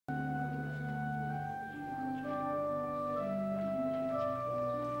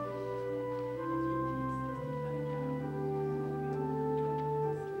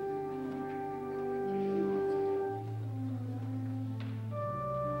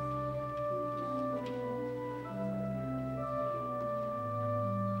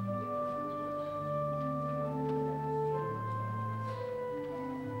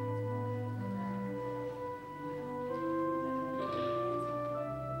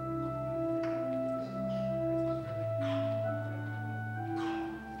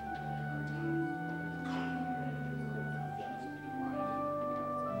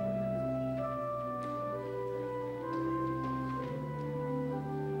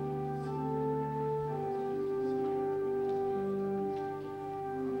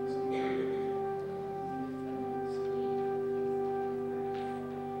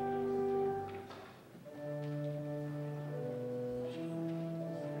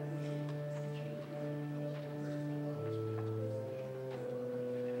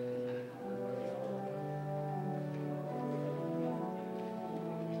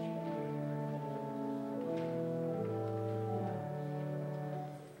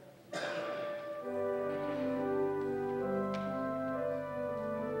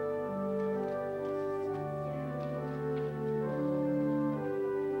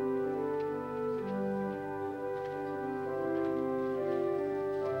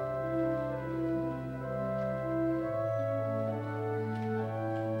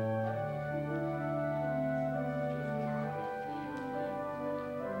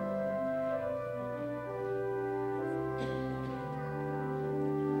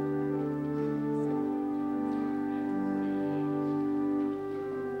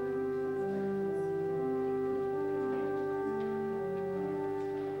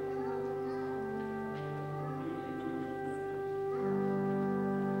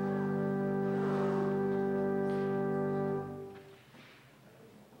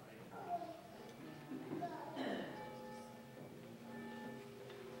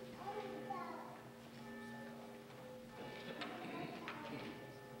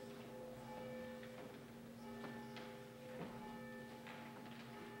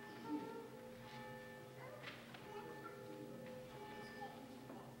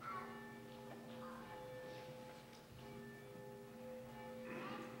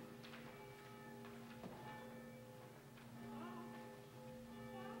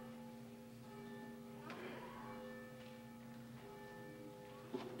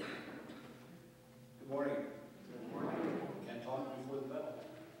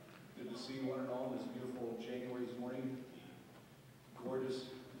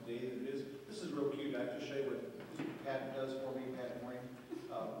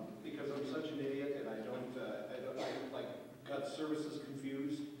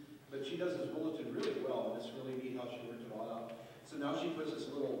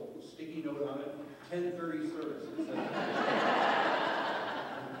10:30 service.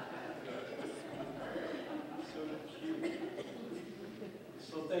 So cute.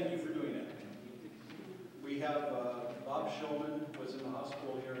 So thank you for doing it. We have Bob Shulman was in the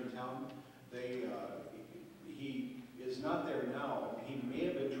hospital here in town. He is not there now. He may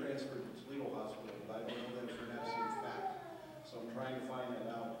have been transferred to Toledo Hospital, but I don't know that for an absolute fact. So I'm trying to find that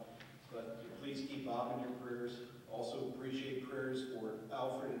out. But please keep Bob in your prayers. Also appreciate prayers for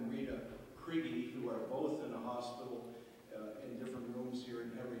Alfred and Rita Kriege, who are both in a hospital in different rooms here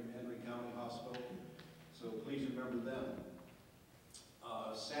in Henry County Hospital. So please remember them.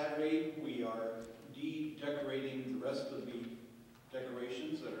 Saturday, we are decorating the rest of the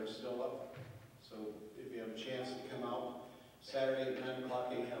decorations that are still up. So if you have a chance to come out Saturday at 9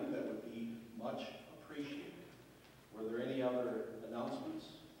 o'clock a.m., that would be much appreciated. Were there any other announcements,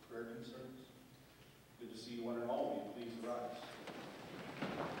 prayer concerns? Good to see you one and all. Will you please rise?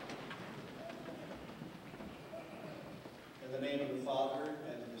 In the name of the Father,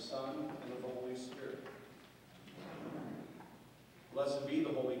 and of the Son, and of the Holy Spirit. Blessed be the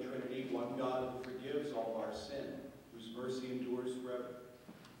Holy Trinity, one God who forgives all our sin, whose mercy endures forever.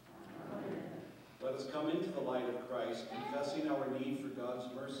 Amen. Let us come into the light of Christ, confessing our need for God's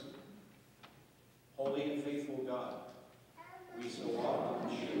mercy. Holy and faithful God, we so often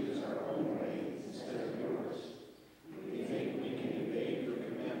choose our own way instead of yours. We think we can evade your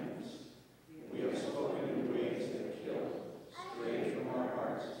commandments. We have spoken in ways that kill, strayed from our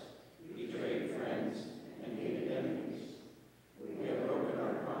hearts, betrayed friends, and hated enemies. We have broken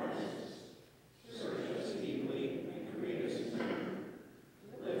our promises. Search us deeply and create us anew.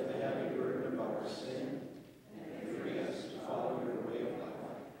 Lift the heavy burden of our sin and free us to follow your way of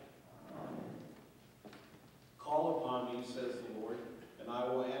life. Amen. Call upon me, says the Lord, and I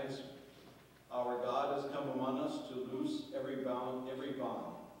will answer. Our God has come among us to loose every bond,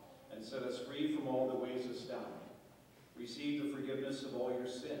 and set us free from all that weighs us down. Receive the forgiveness of all your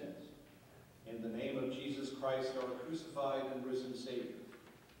sins. In the name of Jesus Christ, our crucified and risen Savior.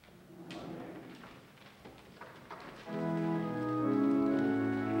 Amen.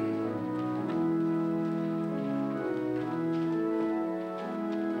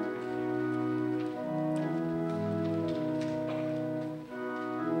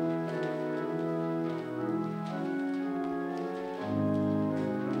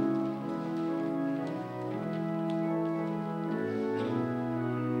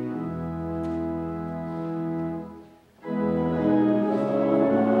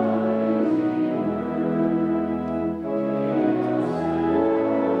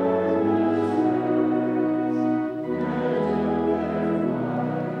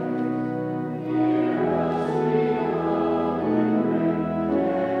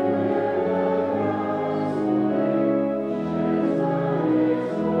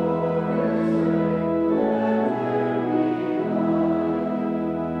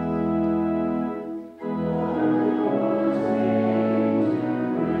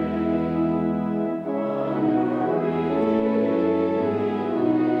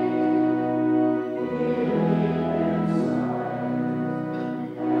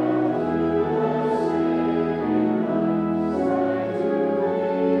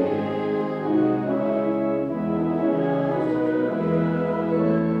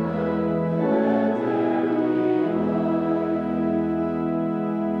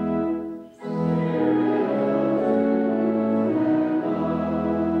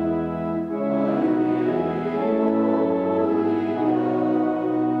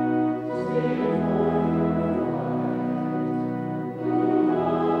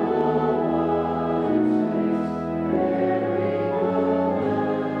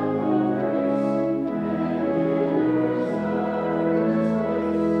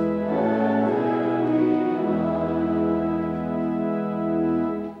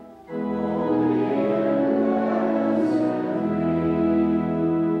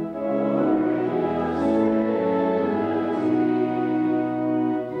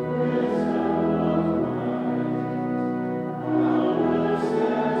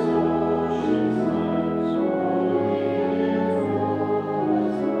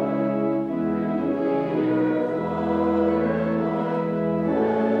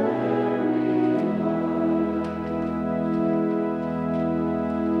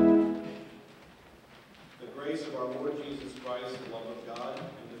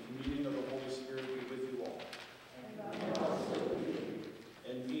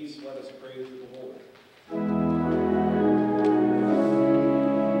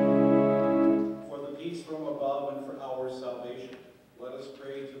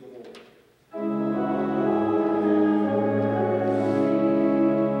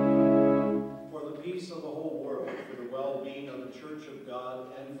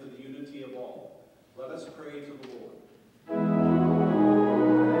 Let us pray to the Lord.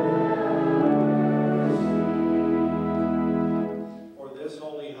 For this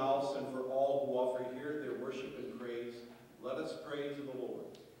holy house and for all who offer here their worship and praise, let us pray to the Lord.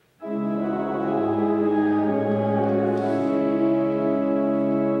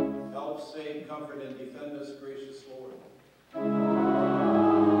 Help, save, comfort, and defend us, gracious Lord.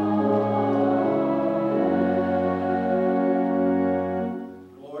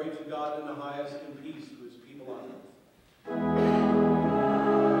 Glory to God in the highest, and peace to his people on earth.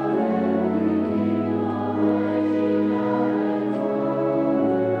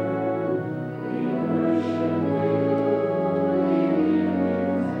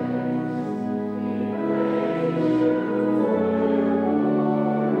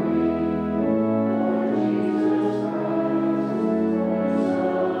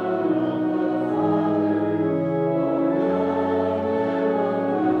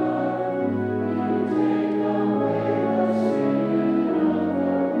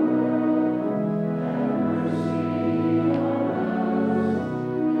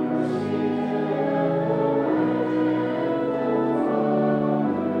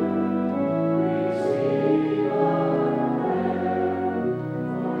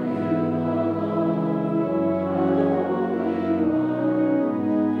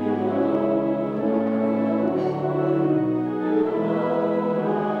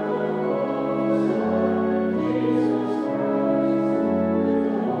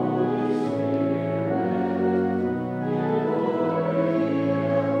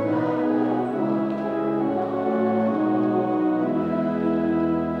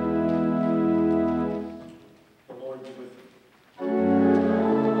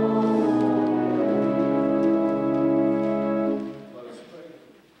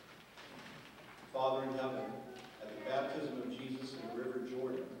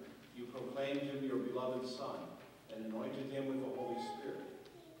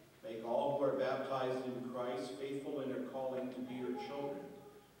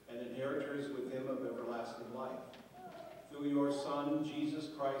 Through your Son, Jesus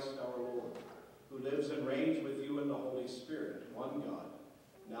Christ our Lord, who lives and reigns with you in the Holy Spirit, one God,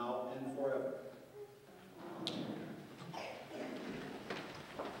 now and forever.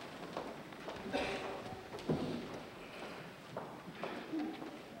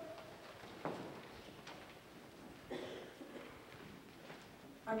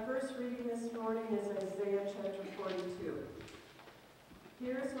 Our first reading this morning is Isaiah chapter 42.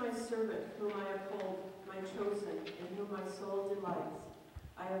 Here is my servant whom I uphold, my chosen, in whom my soul delights.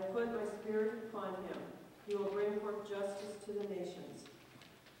 I have put my spirit upon him. He will bring forth justice to the nations.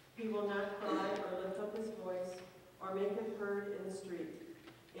 He will not cry or lift up his voice, or make it heard in the street.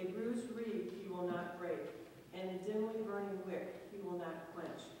 A bruised reed he will not break, and a dimly burning wick he will not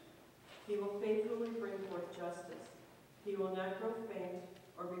quench. He will faithfully bring forth justice. He will not grow faint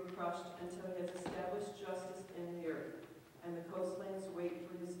or be crushed until he has established justice in the earth, and the coastlands wait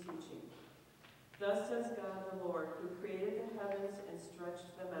for his teaching. Thus says God the Lord, who created the heavens and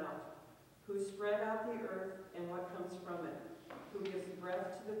stretched them out, who spread out the earth and what comes from it, who gives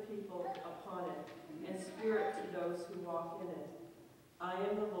breath to the people upon it, and spirit to those who walk in it. I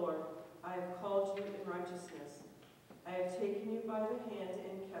am the Lord. I have called you in righteousness. I have taken you by the hand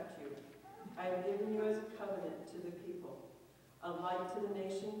and kept you. I have given you as a covenant to the people, a light to the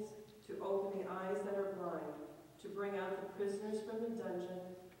nations, to open the eyes that are blind, to bring out the prisoners from the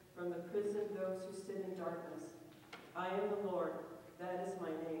dungeon, from the prison those who sit in darkness. I am the Lord, that is my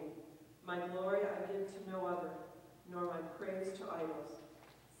name. My glory I give to no other, nor my praise to idols.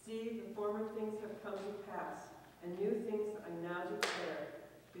 See, the former things have come to pass, and new things I now declare.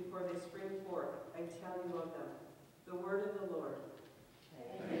 Before they spring forth, I tell you of them. The word of the Lord.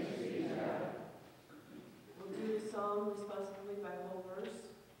 Thanks be to God. We'll do the psalm responsively by whole verse.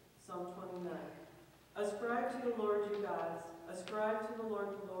 Psalm 29. Ascribe to the Lord, you gods. Ascribe to the Lord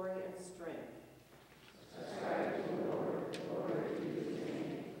glory and strength. Ascribe to the Lord glory to his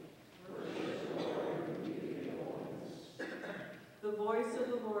name. Worship the Lord in beauty and holiness. The voice of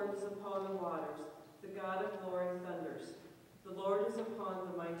the Lord is upon the waters. The God of glory thunders. The Lord is upon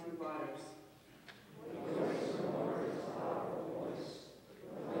the mighty waters. The voice of the Lord is a powerful voice.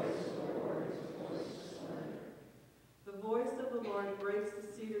 The voice of the Lord is a voice of splendor. The voice of the Lord breaks the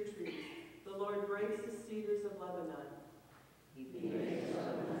cedar trees. The Lord breaks the cedars of Lebanon. He makes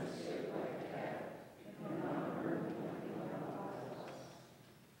Lebanon skip like a cat, and Mount Hermon like a house.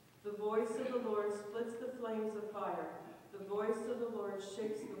 The voice of the Lord splits the flames of fire. The voice of the Lord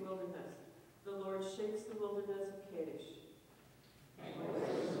shakes the wilderness. The Lord shakes the wilderness of Kadesh. The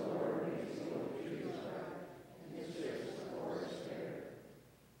voice of the Lord makes the oak trees cry, and strips the forest bare.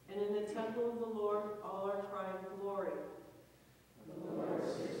 And in the temple temple of the Lord, all are crying glory. The Lord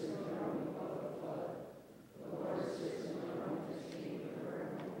sits enthroned above the flood. The Lord sits enthroned to king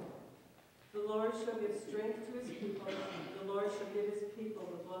forevermore. The Lord shall give strength to his people. The Lord shall give his people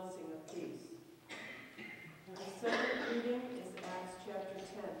the blessing of peace. The second reading is Acts chapter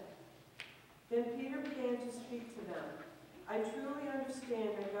 10. Then Peter began to speak to them. I truly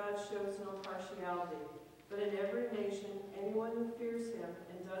understand that God shows no partiality, but in every nation, anyone who fears him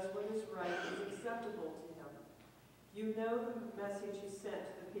and does what is right is acceptable to him. You know the message he sent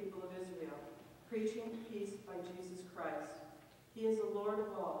to the people of Israel, preaching peace by Jesus Christ. He is the Lord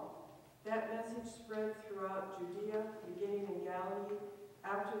of all. That message spread throughout Judea, beginning in Galilee,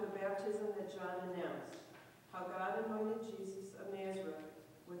 after the baptism that John announced, how God anointed Jesus of Nazareth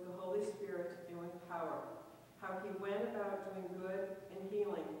with the Holy Spirit and with power, how he went about doing good and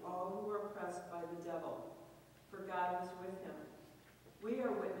healing all who were oppressed by the devil, for God was with him. We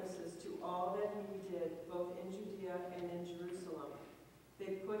are witnesses to all that he did, both in Judea and in Jerusalem.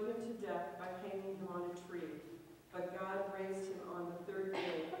 They put him to death by hanging him on a tree, but God raised him on the third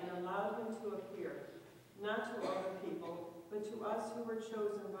day and allowed him to appear, not to all the people, but to us who were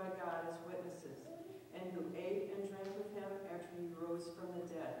chosen by God as witnesses, and who ate and drank with him after he rose from the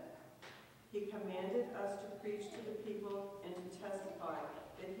dead. He commanded us to preach to the people and to testify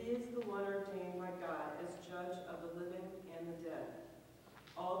that he is the one ordained by God as judge of the living and the dead.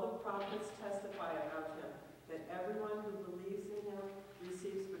 All the prophets testify about him, that everyone who believes in him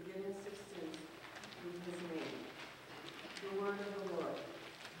receives forgiveness of sins through his name. The word of the Lord.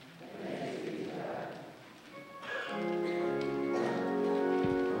 Thanks be to God.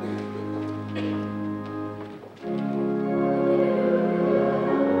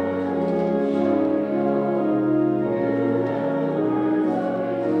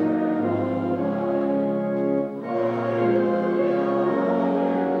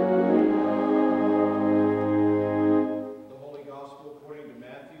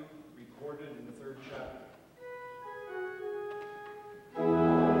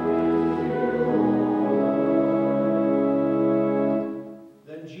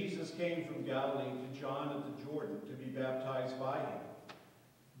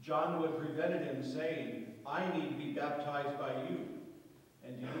 John would prevented him, saying, I need to be baptized by you,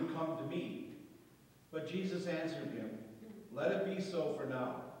 and do you come to me? But Jesus answered him, Let it be so for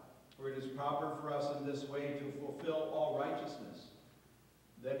now, for it is proper for us in this way to fulfill all righteousness.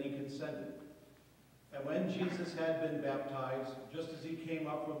 Then he consented. And when Jesus had been baptized, just as he came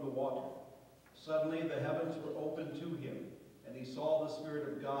up from the water, suddenly the heavens were opened to him, and he saw the Spirit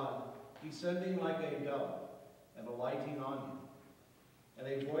of God descending like a dove and alighting on him. And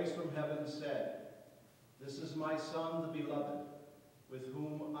a voice from heaven said, This is my Son, the Beloved, with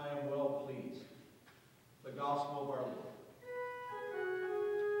whom I am well pleased. The Gospel of our Lord.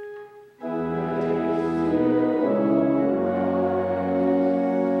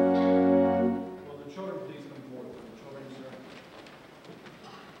 Will the children please come forward for the children's sermon?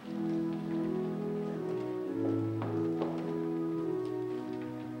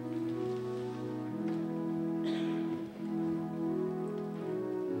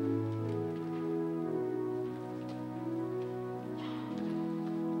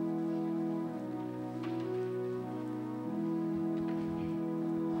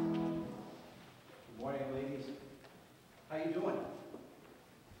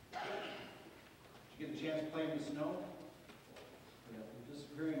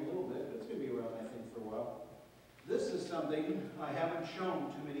 I haven't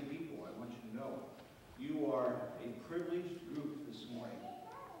shown too many people. I want you to know. You are a privileged group this morning.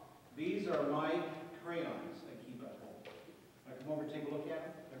 These are my crayons I keep at home. I come over and take a look at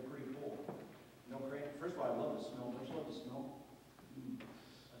them. They're pretty cool. No crayon. First of all, I love the smell. Don't you love the smell?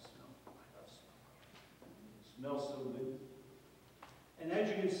 That smell. I love smell. It smells so good. And as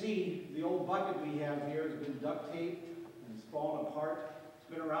you can see, the old bucket we have here has been duct taped and it's fallen apart. It's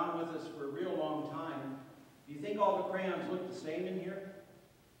been around with us for a real long time. Do you think all the crayons look the same in here?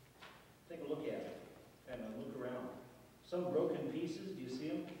 Take a look at it and look around. Some broken pieces, do you see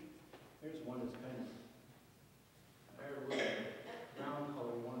them? There's one that's kind of, there's a brown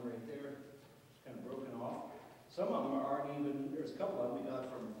colored one right there. It's kind of broken off. Some of them aren't even, there's a couple of them we got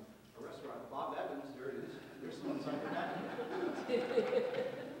from a restaurant, Bob Evans, there it is. There's some inside of that.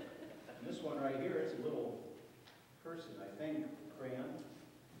 And this one right here is a little person, I think, crayon.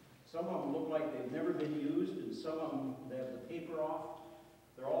 Some of them look like they've never been used, and some of them, they have the paper off.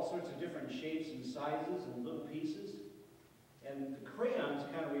 They're all sorts of different shapes and sizes and little pieces. And the crayons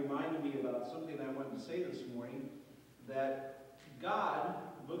kind of reminded me about something I wanted to say this morning, that God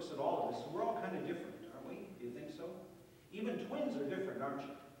looks at all of us. We're all kind of different, aren't we? Do you think so? Even twins are different, aren't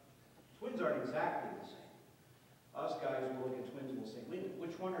you? Twins aren't exactly the same. Us guys who look at twins will say, wait,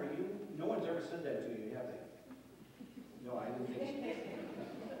 which one are you? No one's ever said that to you, have they? No, I didn't think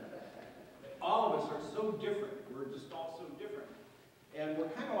so. All of us are so different. We're just all so different. And we're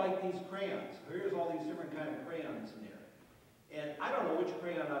kind of like these crayons. Here's all these different kind of crayons in there. And I don't know which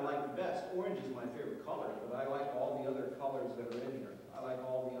crayon I like the best. Orange is my favorite color, but I like all the other colors that are in here. I like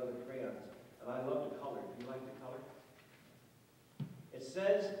all the other crayons. And I love to color. Do you like to color? It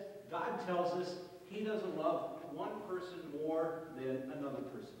says, God tells us he doesn't love one person more than another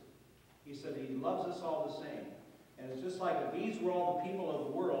person. He said he loves us all the same. And it's just like if these were all the people of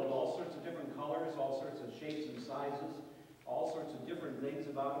the world, all sorts of different colors, all sorts of shapes and sizes, all sorts of different things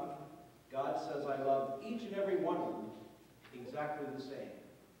about them. God says, I love each and every one of them exactly the same.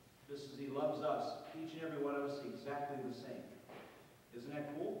 Just as he loves us, each and every one of us exactly the same. Isn't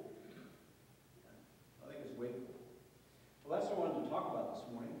that cool? I think it's way cool. Well, that's what I wanted to talk about this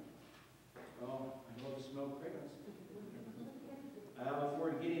morning. Well, I love to smell crayons. I look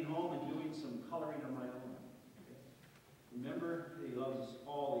forward to getting home and doing some coloring of my own. Okay? Remember that he loves us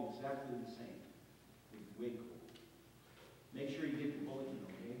all exactly the same. It's way cool. Make sure you get the bulletin,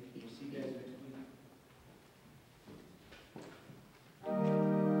 okay? We'll see you guys next week.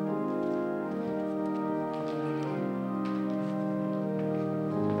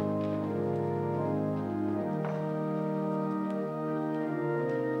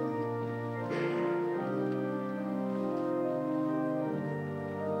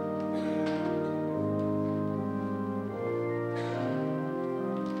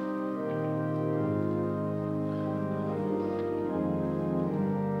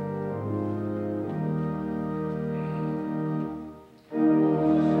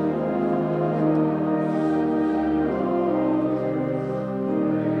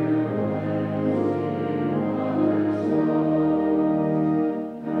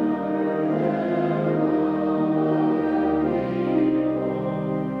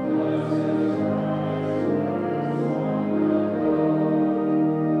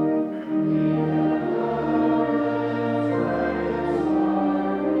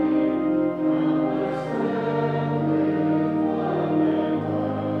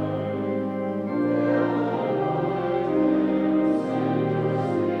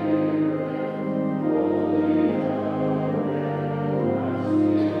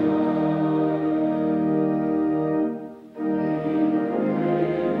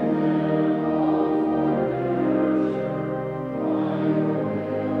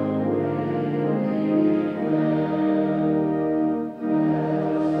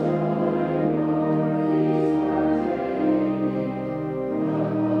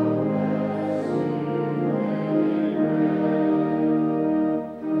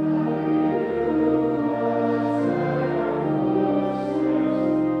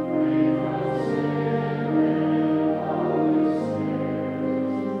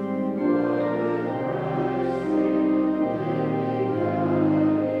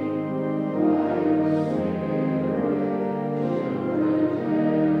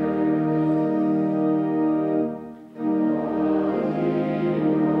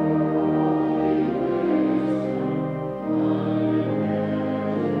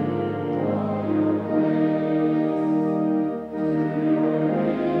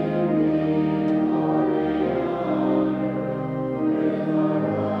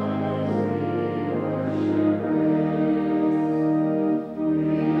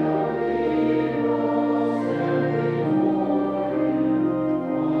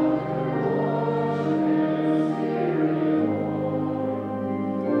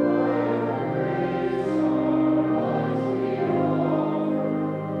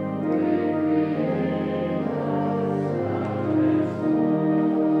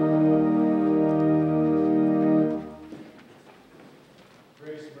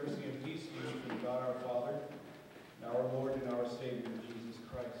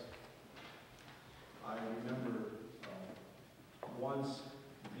 once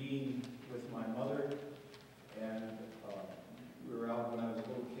being with my mother, and we were out when I was a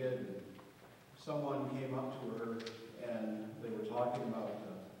little kid, and someone came up to her, and they were talking about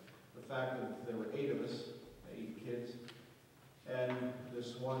the fact that there were 8 of us, 8 kids, and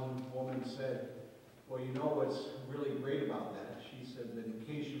this one woman said, well, you know what's really great about that? She said that in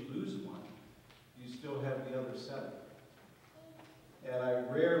case you lose one, you still have the other 7. And I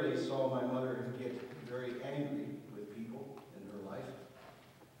rarely saw my mother get very angry with people in her life,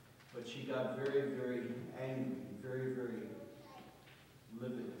 but she got very, very angry, very, very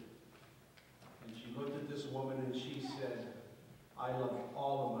livid. And she looked at this woman and she said, I love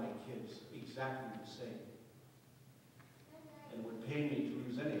all of my kids exactly the same. And it would pain me to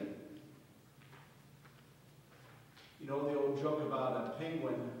lose any of them. know the old joke about a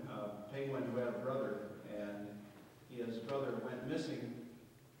penguin who had a brother, and his brother went missing.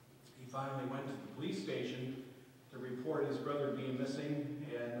 He finally went to the police station to report his brother being missing,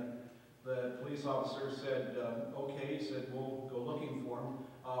 and the police officer said, okay, he said, we'll go looking for him.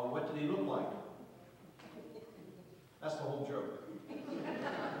 What did he look like? That's the whole joke.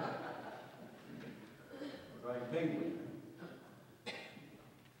 Right, penguin.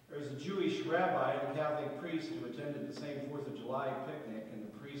 There's a Jewish rabbi and Catholic priest who attended the same 4th of July picnic, and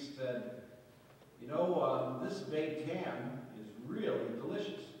the priest said, you know, this baked ham is really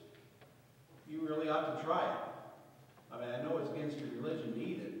delicious. You really ought to try it. I mean, I know it's against your religion to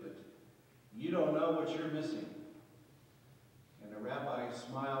eat it, but you don't know what you're missing. And the rabbi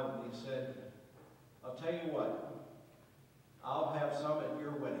smiled and he said, I'll tell you what, I'll have some at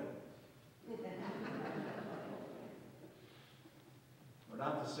your wedding. We're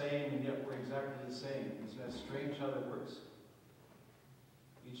not the same, and yet we're exactly the same. Isn't that strange how that works?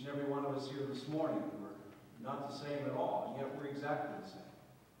 Each and every one of us here this morning, we're not the same at all, and yet we're exactly the same.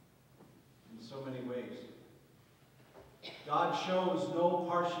 In so many ways. God shows no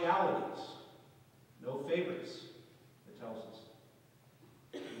partialities, no favorites, it tells us.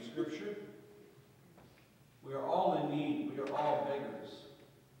 In Scripture, we are all in need, we are all beggars.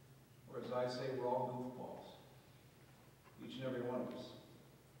 Or as I say, we're all goofballs. Each and every one of us.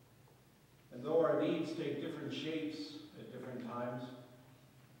 And though our needs take different shapes at different times,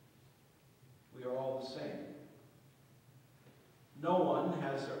 we are all the same. No one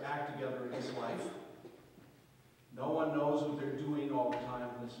has their act together in this life. No one knows what they're doing all the time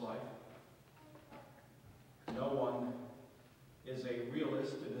in this life. No one is a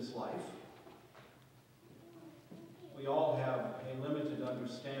realist in this life. We all have a limited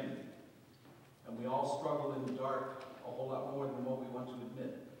understanding, and we all struggle in the dark a whole lot more than what we want to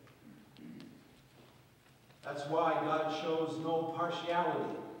admit. That's why God shows no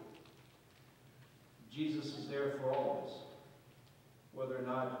partiality. Jesus is there for all of us, whether or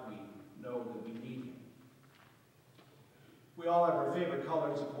not we know that we need him. We all have our favorite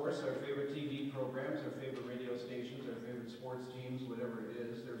colors, of course, our favorite TV programs, our favorite radio stations, our favorite sports teams, whatever it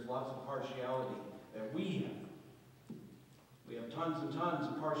is. There's lots of partiality that we have. We have tons and tons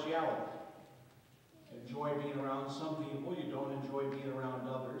of partiality. You enjoy being around some people, you don't enjoy being around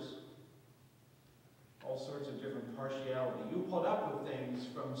others. All sorts of different partiality. You put up with things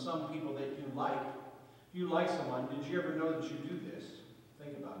from some people that you like. If you like someone, did you ever know that you do this?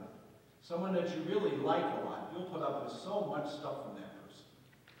 Think about it. Someone that you really like a lot, you'll put up with so much stuff from that person.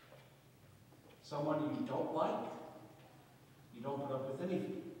 Someone you don't like, you don't put up with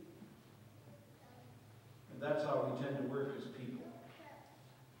anything. And that's how we tend to work as people.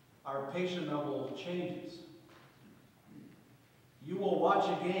 Our patient level changes. You will watch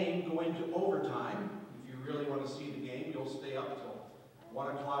a game go into overtime. If you really want to see the game, you'll stay up till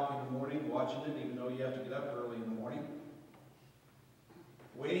 1 o'clock in the morning watching it, even though you have to get up early in the morning.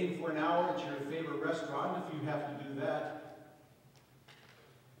 Waiting for an hour at your favorite restaurant if you have to do that.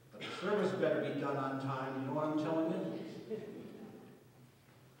 But the service better be done on time, you know what I'm telling you?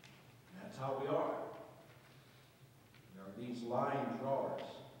 That's how we are. There are these line drawers.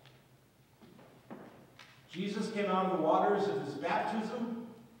 Jesus came out of the waters of his baptism,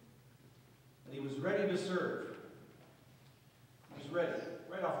 and he was ready to serve. He was ready,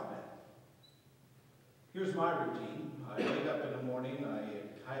 right off the bat. Here's my routine. I wake up in the morning,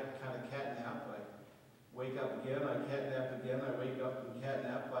 I kind of catnap. I wake up again, I catnap again, I wake up and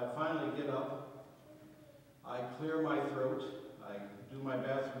catnap. I finally get up. I clear my throat. I do my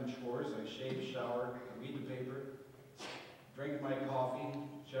bathroom chores. I shave, shower, I read the paper, drink my coffee,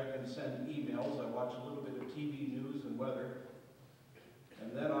 check and send emails. I watch a little bit of TV news and weather.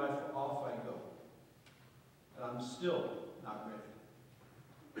 And then off I go. And I'm still not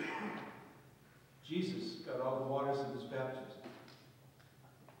ready. Jesus got all the waters of his baptism.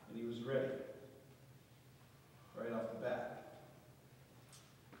 And he was ready. Right off the bat.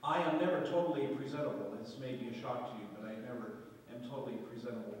 I am never totally presentable. This may be a shock to you, but I never am totally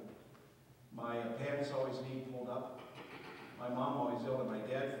presentable. My pants always need pulled up. My mom always yelled at my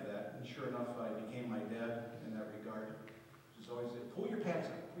dad for that, and sure enough, I became my dad in that regard. She's always said, pull your pants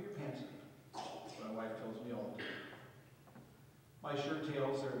up, pull your pants up. My wife tells me all the time. My shirt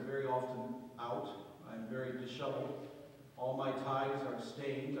tails are very often out. I'm very disheveled. All my ties are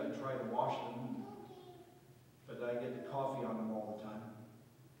stained. I try to wash them, but I get coffee on them all the time.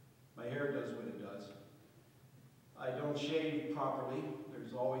 My hair does what it does. I don't shave properly.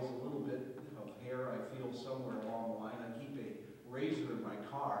 There's always a little bit of hair I feel somewhere along the line. I keep a razor in my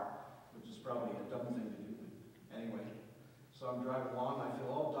car, which is probably a dumb thing to do. Anyway, So I'm driving along, I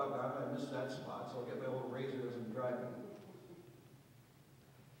feel, oh, doggone, I missed that spot, so I'll get my little razor as I'm driving.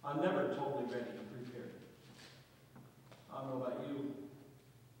 I'm never totally ready and prepared. I don't know about you.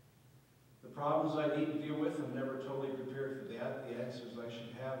 The problems I need to deal with, I'm never totally prepared for that. The answers I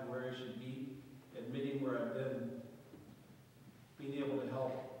should have, where I should be, admitting where I've been, being able to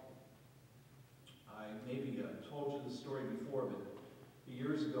help. I maybe told you the story before, but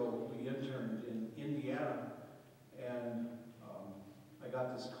years ago we interned in Indiana, and I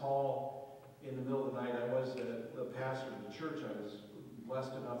got this call in the middle of the night. I was the pastor of the church. I was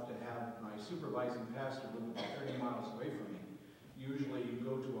blessed enough to have my supervising pastor live about 30 miles away from me. Usually you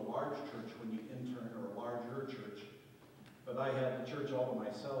go to a large church when you intern, or a larger church. But I had the church all to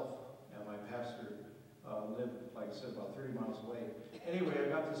myself, and my pastor lived, like I said, about 30 miles away. Anyway, I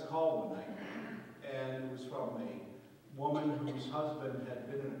got this call one night, and it was from a woman whose husband had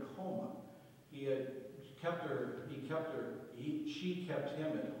been in a coma. He had she kept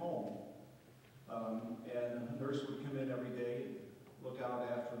him at home, and a nurse would come in every day, look out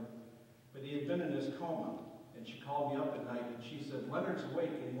after him. But he had been in this coma, and she called me up at night, and she said, "Leonard's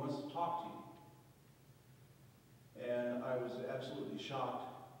awake, and he wants to talk to you." And I was absolutely shocked,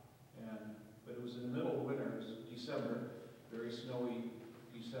 but it was in the middle of winter. It was December, very snowy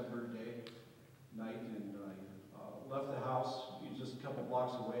December day, night, and I left the house just a couple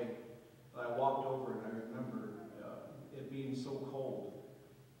blocks away. And I walked over, and I remember it being so cold,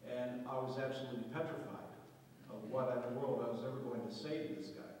 and I was absolutely petrified of what in the world I was ever going to say to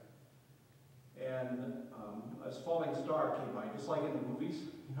this guy. And a falling star came by, just like in the movies,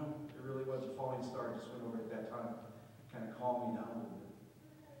 you know, it really was a falling star, just went over at that time, kind of calmed me down a little bit.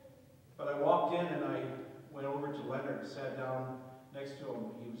 But I walked in, and I went over to Leonard, sat down next to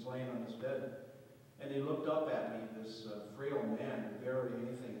him. He was laying on his bed, and he looked up at me, this frail man, barely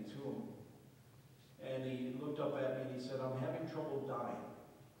anything to him. And he looked up at me and he said, "I'm having trouble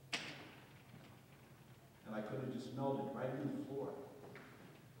dying." And I could have just melted right into the floor.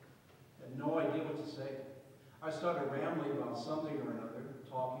 Had no idea what to say. I started rambling about something or another,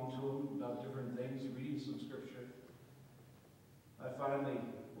 talking to him about different things, reading some scripture. I finally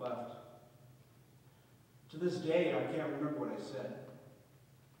left. To this day, I can't remember what I said.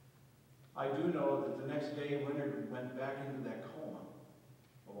 I do know that the next day, Leonard went back into that coma,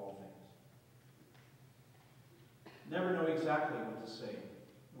 of all things. Never know exactly what to say,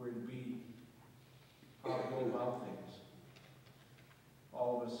 where to be, how to go about things.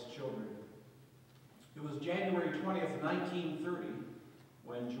 All of us children. It was January 20th, 1930,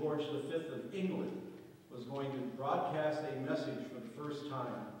 when George V of England was going to broadcast a message for the first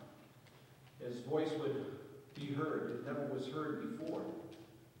time. His voice would be heard. It never was heard before,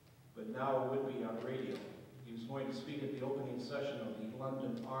 but now it would be on radio. He was going to speak at the opening session of the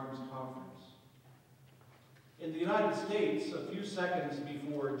London Arms Conference. In the United States, a few seconds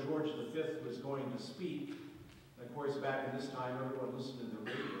before George V was going to speak, and of course back in this time everyone listened to the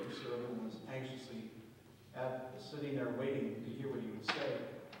radio, so everyone was anxiously sitting there waiting to hear what he would say.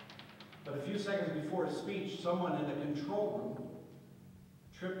 But a few seconds before his speech, someone in the control room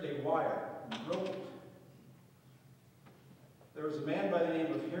tripped a wire and broke it. There was a man by the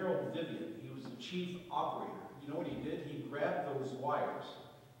name of Harold Vivian. He was the chief operator. You know what he did? He grabbed those wires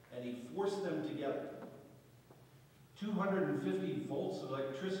and he forced them together. 250 volts of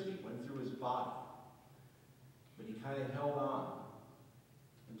electricity went through his body, but he kind of held on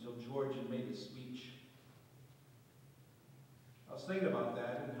until George had made his speech. I was thinking about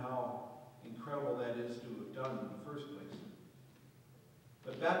that and how incredible that is to have done in the first place.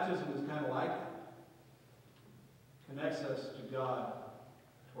 But baptism is kind of like that. Connects us to God,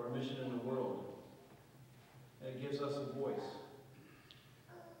 to our mission in the world, and it gives us a voice.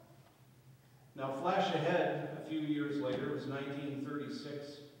 Now, flash ahead a few years later, it was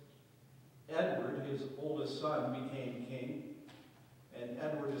 1936. Edward, his oldest son, became king. And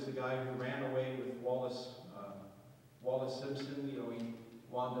Edward is the guy who ran away with Wallace Simpson. You know, he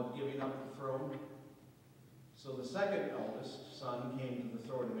wound up giving up the throne. So the second eldest son came to the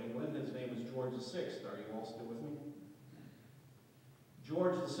throne of England. His name is George VI. Are you all still with me?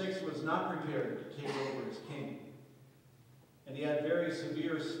 George VI was not prepared to take over as king. And he had very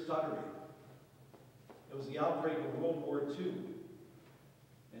severe stuttering. It was the outbreak of World War II,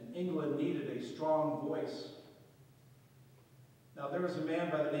 and England needed a strong voice. Now, there was a man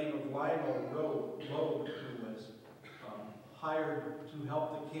by the name of Lionel Logue who was hired to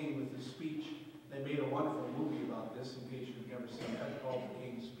help the king with his speech. They made a wonderful movie about this, in case you've never seen that, called The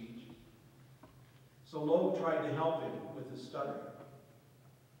King's Speech. So Logue tried to help him with his stuttering.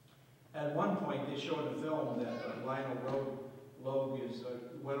 At one point, they showed a film that Lionel Logue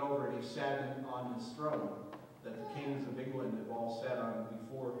went over and he sat on his throne, that the kings of England have all sat on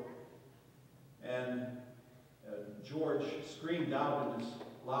before. And George screamed out in his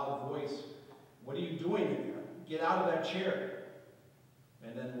loud voice, "What are you doing in there? Get out of that chair."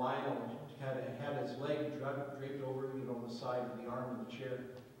 And then Lionel had his leg draped over, the side of the arm of the chair.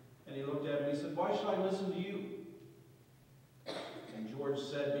 And he looked at him and he said, "Why should I listen to you?" And George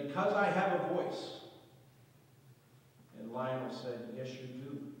said, "Because I have a voice." And Lionel said, "Yes, you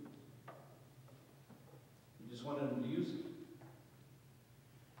do." He just wanted him to use it.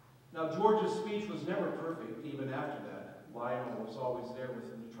 Now, George's speech was never perfect, even after that. Lionel was always there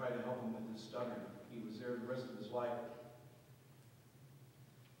with him to try to help him with his stuttering. He was there the rest of his life.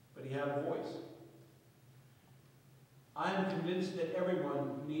 But he had a voice. I am convinced that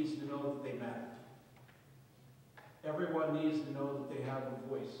everyone needs to know that they matter. Everyone needs to know that they have a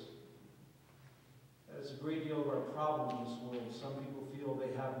voice. That is a great deal of our problem in this world. Some people feel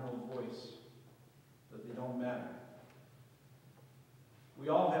they have no voice, that they don't matter. We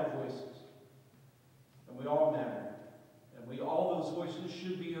all have voices, and we all matter, and all those voices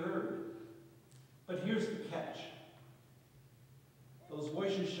should be heard. But here's the catch. Those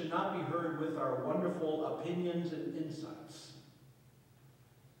voices should not be heard with our wonderful opinions and insights.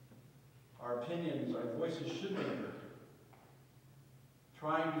 Our opinions, our voices should be heard,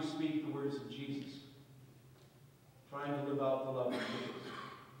 trying to speak the words of Jesus, trying to live out the love of Jesus,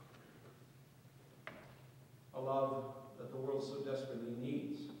 a love that the world so desperately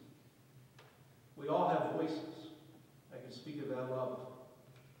needs. We all have voices that can speak of that love.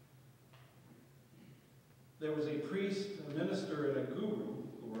 There was a priest, a minister, and a guru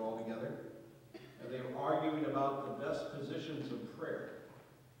who were all together, and they were arguing about the best positions of prayer.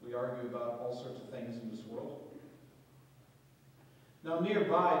 We argue about all sorts of things in this world. Now,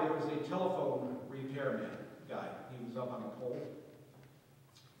 nearby, there was a telephone repairman guy. He was up on a pole.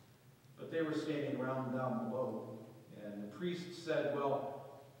 But they were standing around down below. And the priest said,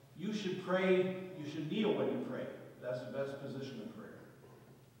 "Well, you should pray, you should kneel when you pray. That's the best position of prayer."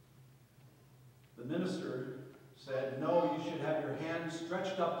 The minister said, "No, you should have your hands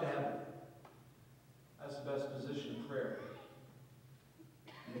stretched up to heaven. That's the best position of prayer."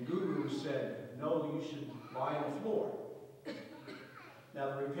 And the guru said, "No, you should lie on the floor."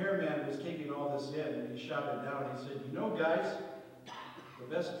 Now the repairman was taking all this in, and he shouted down, he said, "You know, guys, the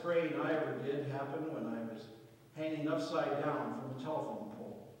best praying I ever did happened when I was hanging upside down from a telephone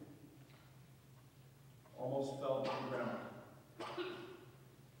pole. Almost fell to the ground."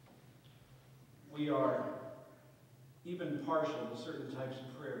 We are even partial to certain types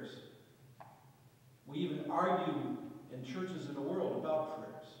of prayers. We even argue in churches in the world about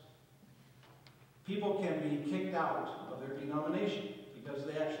prayers. People can be kicked out of their denomination because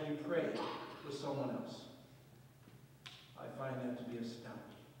they actually pray with someone else. I find that to be astounding.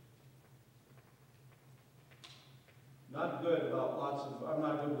 I'm not good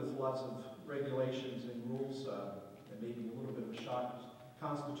with lots of regulations and rules, and maybe a little bit of a shock.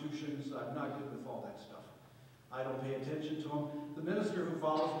 Constitutions, I'm not good with all that stuff. I don't pay attention to them. The minister who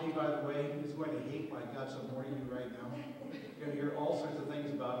follows me, by the way, is going to hate my guts. I'm warning you right now. You're going to hear all sorts of things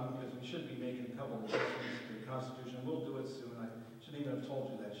about him because we should be making a couple of adjustments to the Constitution. We'll do it soon. I shouldn't even have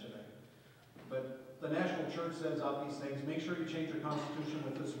told you that, should I? But the National Church sends out these things. Make sure you change your Constitution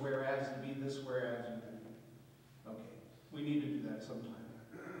with this whereas to be this whereas. Okay, we need to do that sometime.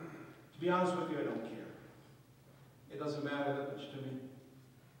 To be honest with you, I don't care. It doesn't matter that much to me.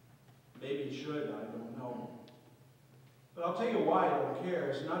 Maybe it should, I don't know. But I'll tell you why I don't care.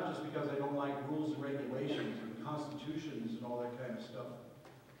 It's not just because I don't like rules and regulations and constitutions and all that kind of stuff.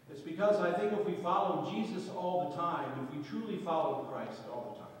 It's because I think if we followed Jesus all the time, if we truly followed Christ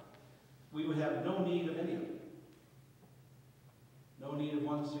all the time, we would have no need of any of it. No need of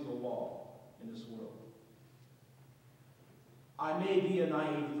one single law in this world. I may be a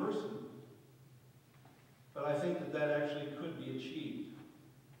naive person, but I think that that actually could be achieved.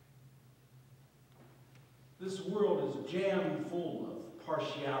 This world is jammed full of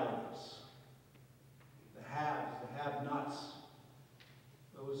partialities. The haves, the have-nots,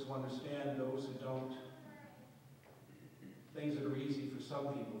 those who understand, those who don't. Things that are easy for some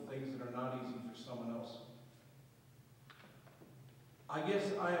people, things that are not easy for someone else. I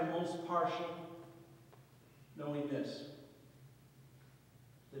guess I am most partial knowing this,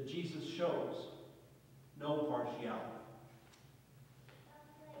 that Jesus shows no partiality.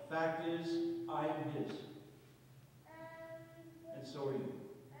 The fact is, I am his. And so are you.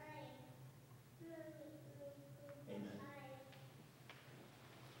 Amen.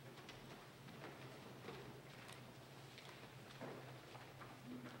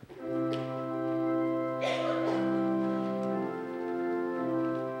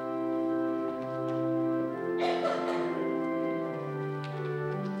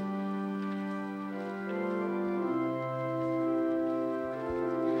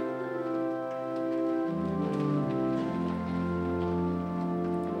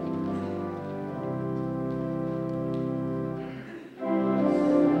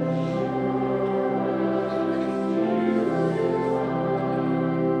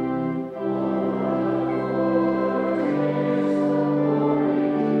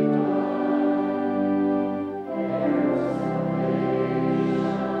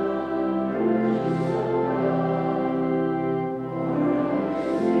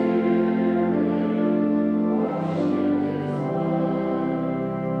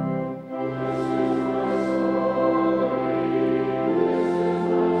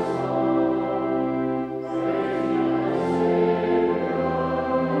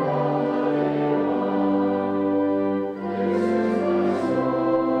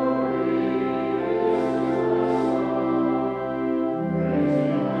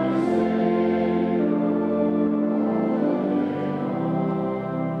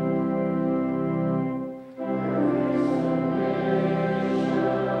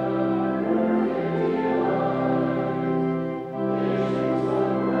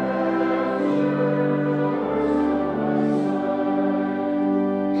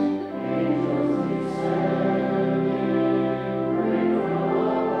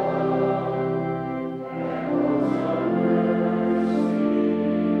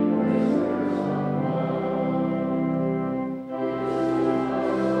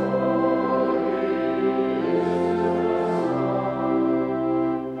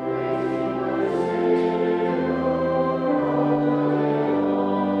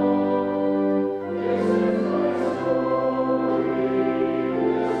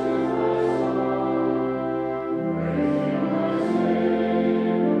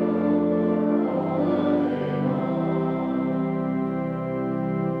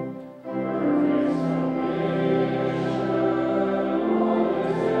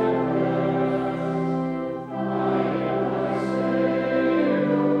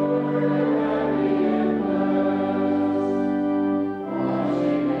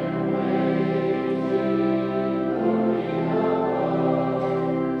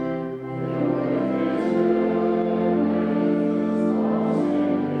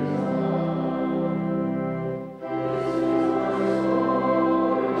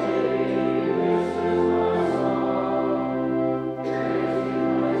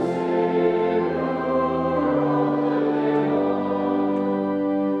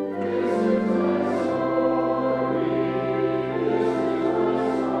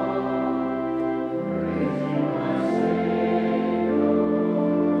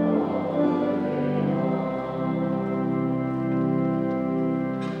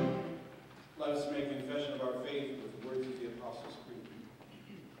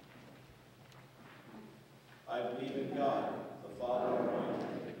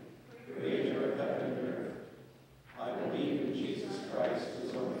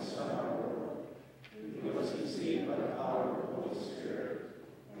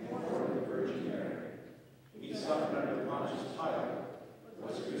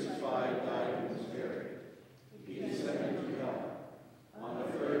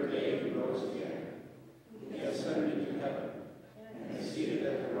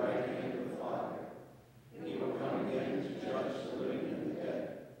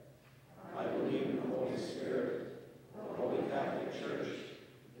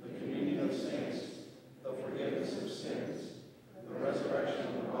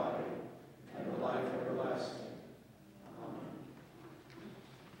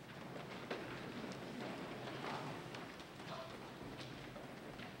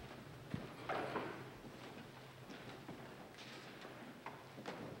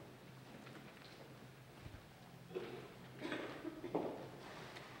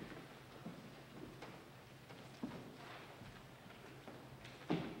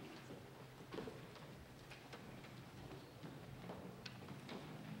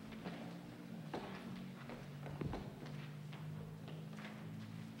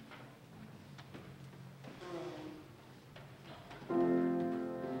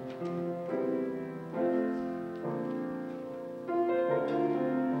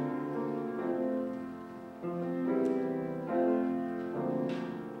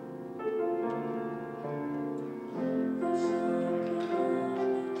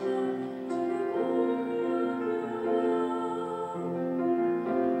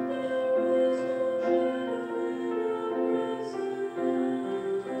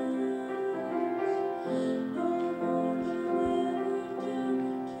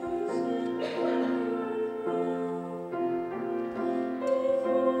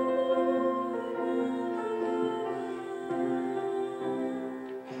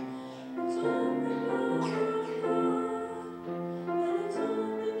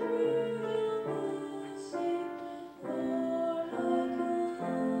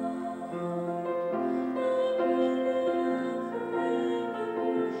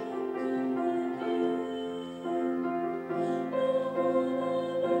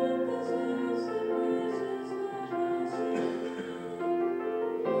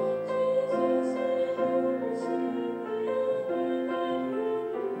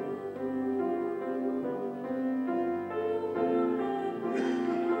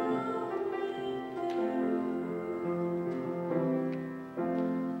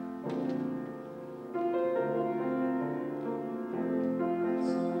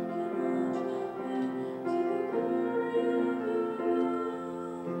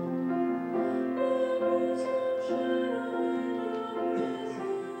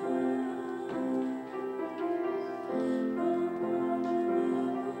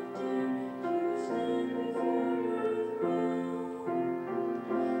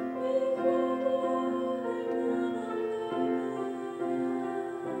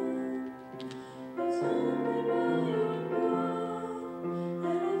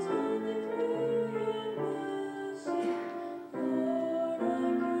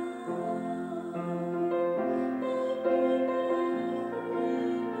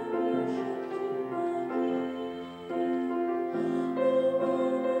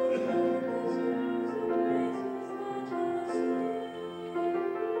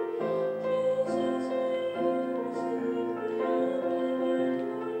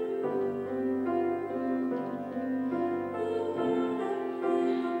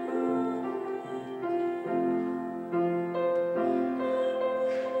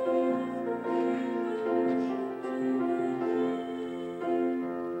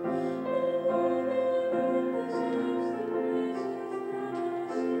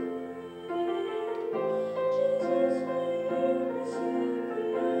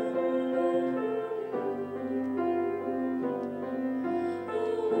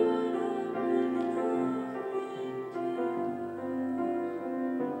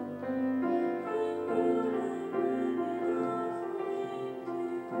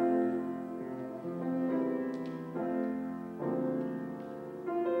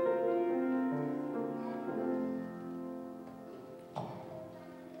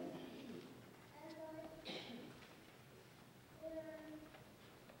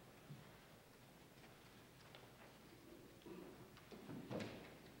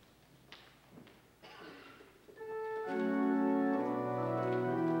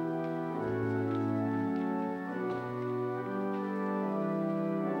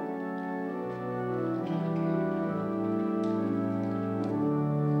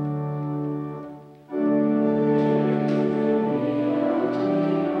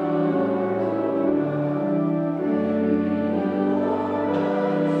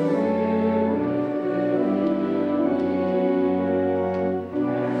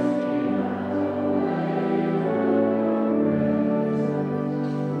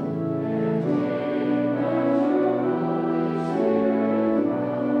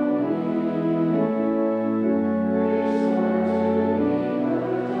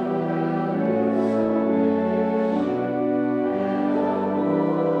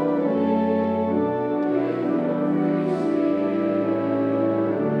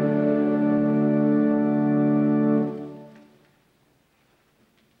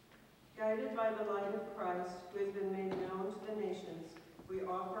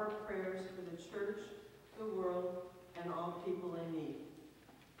 offer our prayers for the church, the world, and all people in need.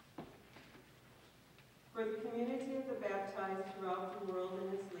 For the community of the baptized throughout the world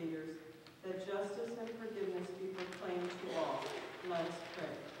and its leaders, that justice and forgiveness be proclaimed to all. Let us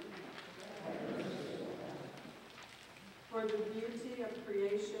pray. For the beauty of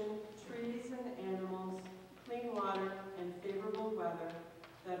creation, trees and animals, clean water, and favorable weather,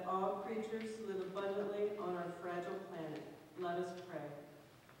 that all creatures live abundantly on our fragile planet, let us pray.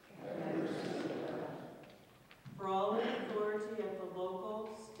 For all in authority at the local,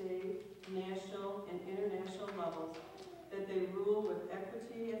 state, national, and international levels, that they rule with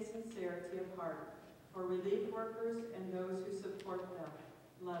equity and sincerity of heart. For relief workers and those who support them,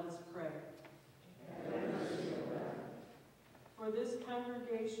 let us pray. For this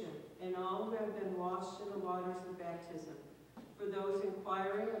congregation and all who have been washed in the waters of baptism, for those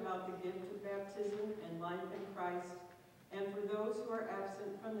inquiring about the gift of baptism and life in Christ, and for those who are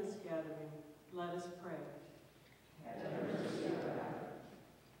absent from this gathering, let us pray.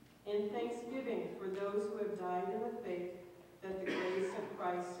 In thanksgiving for those who have died in the faith, that the grace of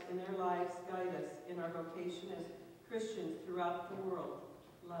Christ in their lives guide us in our vocation as Christians throughout the world,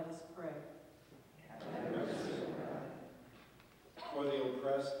 let us pray. For the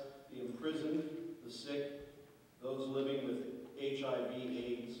oppressed, the imprisoned, the sick, those living with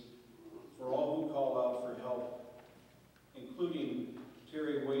HIV/AIDS, for all who call out for help, including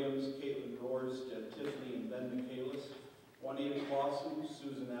Terry Williams, Caitlin Roars, Deb Tiffany, and Ben Michaelis, Juanita Clausen,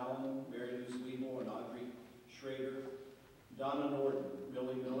 Susan Allen, Mary Lou Weevil, and Audrey Schrader, Donna Norton,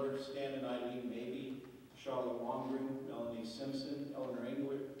 Millie Miller, Stan and Eileen Mabey, Charlotte Wongring, Melanie Simpson, Eleanor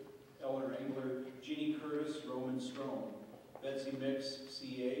Engler, Jeannie Curtis, Roman Strome, Betsy Mix,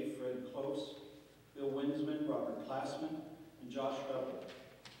 CA, Fred Close, Bill Winsman, Robert Klassman, and Josh Bevel.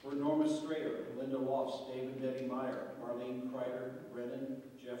 For Norma Strayer, Linda Lofts, David and Debbie Meyer, Marlene Kreider, Brennan,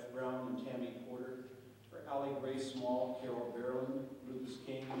 Jeff Brown, and Tammy Porter. For Allie Grace Small, Carol Berlin, Lucas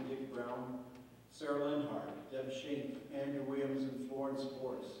King, Dick Brown, Sarah Lenhart, Deb Schenk, Andrew Williams, and Florence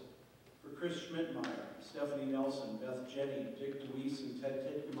Forrest. For Chris Schmidtmeyer, Stephanie Nelson, Beth Jenny, Dick DeWeese, and Ted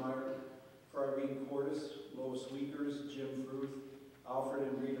Titkemeyer. For Irene Cordes, Lois Weekers, Jim Fruth, Alfred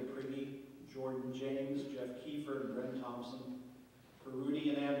and Rita Prigge, Jordan James, Jeff Kiefer, and Brent Thompson. For Rudy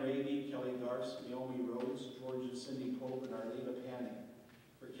and Ann Raby, Kelly Garst, Naomi Rhodes, George and Cindy Pope, and Arlena Panning.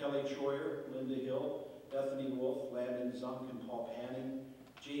 For Kelly Troyer, Linda Hill, Bethany Wolf, Landon Zunk, and Paul Panning.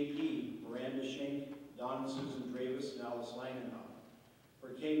 JP, Miranda Schenk, Don and Susan Dravis, and Alice Langenhoff. For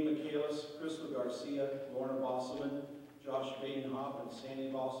Kate Michaelis, Crystal Garcia, Lorna Bosselman, Josh Badenhoff, and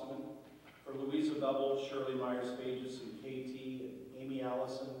Sandy Bosselman. For Louisa Bevel, Shirley Myers-Pages, and KT, and Amy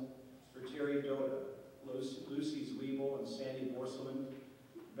Allison. For Terry Doda, Lucy Zwiebel, and Sandy Borselman.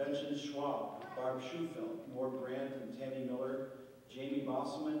 Benjamin Schwab, Barb Schufeld, Moore Brandt, and Tammy Miller. Jamie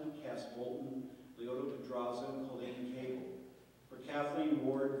Bosselman, Cass Bolton, Leota Pedraza, and Colleen Cable. For Kathleen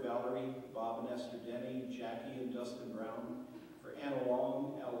Ward, Valerie, Bob and Esther Denny, Jackie and Dustin Brown. For Anna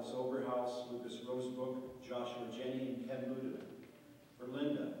Long, Alice Oberhaus, Lucas Rosebrook, Joshua Jenny, and Ken Ludeman. For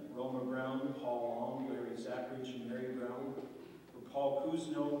Linda, Roma Brown, Paul Long, Larry Zachridge, and Mary Brown. For Paul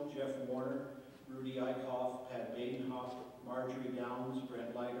Kuzno, Jeff Warner, Rudy Eichhoff, Pat Badenhoff, Marjorie Downs,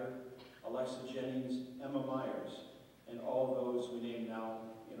 Brent Leiter, Alexa Jennings, Emma Myers, and all those we name now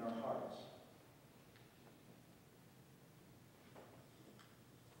in our hearts.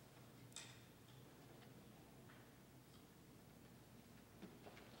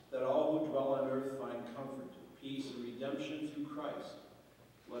 That all who dwell on earth find comfort, peace, and redemption through Christ.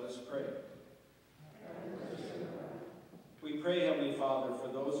 Let us pray. We pray, Heavenly Father, for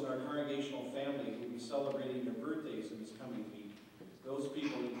those in our congregational family who will be celebrating their birthdays in this coming week. Those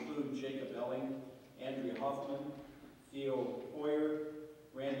people include Jacob Elling, Andrea Hoffman, Theo Hoyer,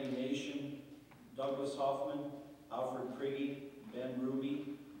 Randy Nation, Douglas Hoffman, Alfred Prigge, Ben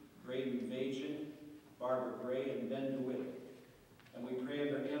Ruby, Braden Vajan, Barbara Gray, and Ben DeWitt. And we pray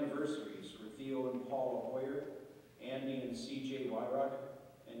on their anniversaries for Theo and Paula Hoyer, Andy and C.J. Wyrock,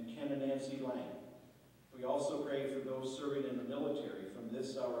 and Ken and Nancy Lang. We also pray for those serving in the military from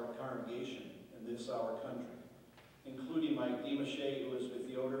this our congregation and this our country, including Mike Demachet, Elizabeth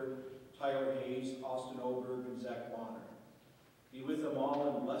Yoder, Tyler Hayes, Austin Oberg, and Zach Bonner. Be with them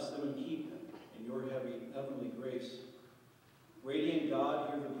all and bless them and keep them in your heavenly grace. Radiant God,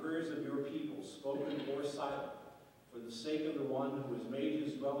 hear the prayers of your people, spoken or silent, for the sake of the one who has made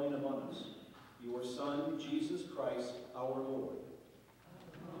his dwelling among us, your Son, Jesus Christ, our Lord.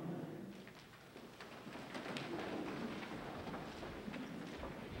 Amen.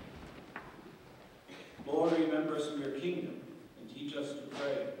 Lord, remember us in your kingdom and teach us to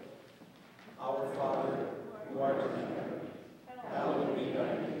pray. Our Father, who art in heaven, hallowed be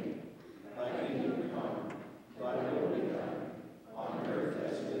thy name.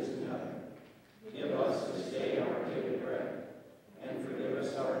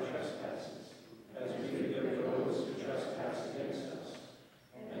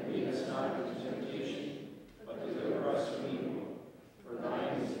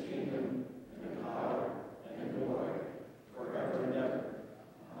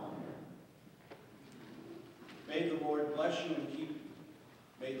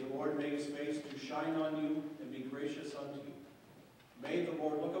 shine on you and be gracious unto you. May the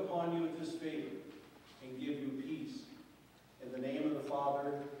Lord look upon you with his favor and give you peace. In the name of the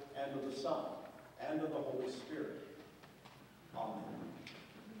Father, and of the Son, and of the Holy Spirit. Amen.